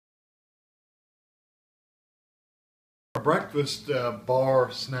Breakfast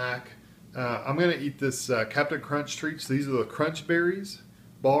bar snack. I'm going to eat this Captain Crunch treats. These are the Crunch Berries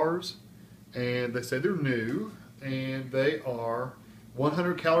bars, and they say they're new, and they are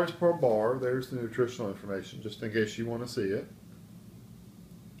 100 calories per bar. There's the nutritional information, just in case you want to see it.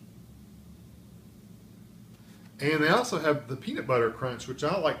 And they also have the peanut butter crunch, which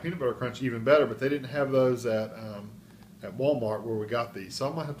I like peanut butter crunch even better, but they didn't have those at Walmart where we got these,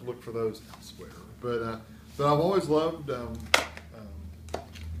 so I might have to look for those elsewhere. But I've always loved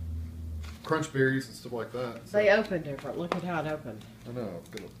Crunch Berries and stuff like that. So. They open different. Look at how it opened. I know.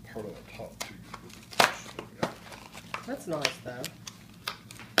 I've got a part of the top too. That's nice though.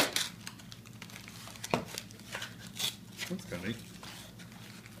 That's kind of neat.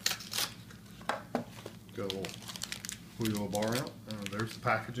 Got a little bar out. There's the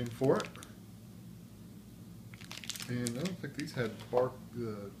packaging for it. And I don't think these had codes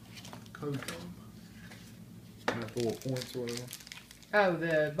on them. Not the little points or whatever. Oh,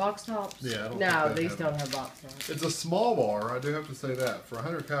 the box tops? Yeah, I don't No, these don't have box tops. It's a small bar, I do have to say that. For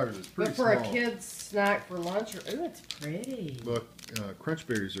 100 calories, it's pretty small. But for a kid's snack for lunch, ooh, it's pretty. Look, Crunch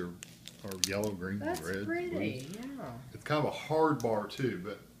Berries are yellow, green, That's red. That's pretty, blues. yeah. It's kind of a hard bar too,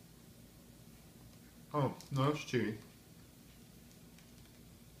 but oh no, it's chewy.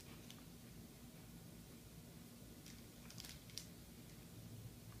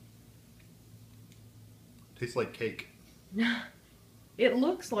 Tastes like cake. It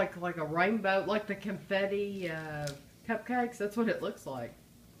looks like a rainbow, like the confetti cupcakes. That's what it looks like.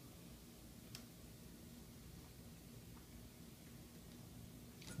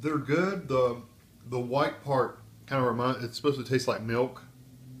 They're good. The white part kind of it's supposed to taste like milk,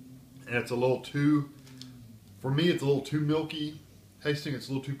 and it's a little too, for me, it's a little too milky tasting. It's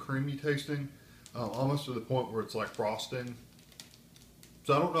a little too creamy tasting, almost to the point where it's like frosting.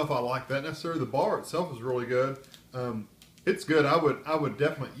 So I don't know if I like that necessarily. The bar itself is really good. It's good. I would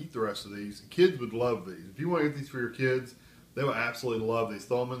definitely eat the rest of these. Kids would love these. If you want to get these for your kids, they would absolutely love these.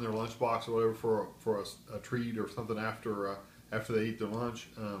 Throw them in their lunchbox or whatever for a treat or something after they eat their lunch.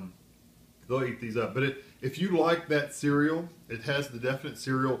 They'll eat these up. But if you like that cereal, it has the definite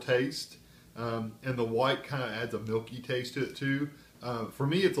cereal taste, and the white kind of adds a milky taste to it too. For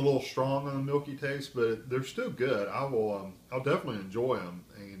me, it's a little strong on the milky taste, but they're still good. I'll definitely enjoy them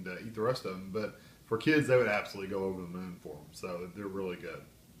and eat the rest of them. But for kids, they would absolutely go over the moon for them. So they're really good.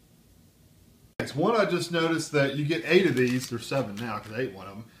 Next one, I just noticed that you get 8 of these. There's 7 now because I ate one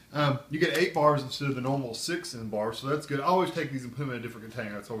of them. You get 8 bars instead of the normal 6 in bars, so that's good. I always take these and put them in a different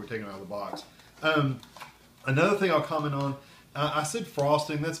container. That's why we're taking them out of the box. Another thing I'll comment on, I said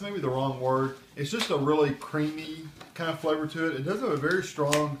frosting. That's maybe the wrong word. It's just a really creamy kind of flavor to it. It does have a very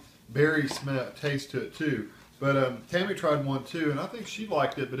strong berry taste to it too. But Tammy tried one too, and I think she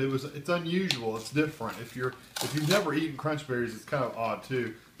liked it. But it's unusual. It's different. If you've never eaten Crunch Berries, it's kind of odd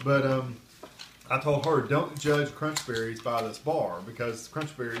too. But I told her, don't judge Crunch Berries by this bar, because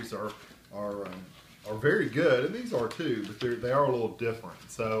Crunch Berries are very good, and these are too, but they are a little different.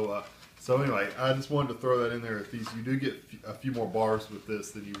 So anyway, I just wanted to throw that in there. You do get a few more bars with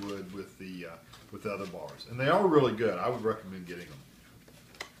this than you would with the other bars, and they are really good. I would recommend getting them.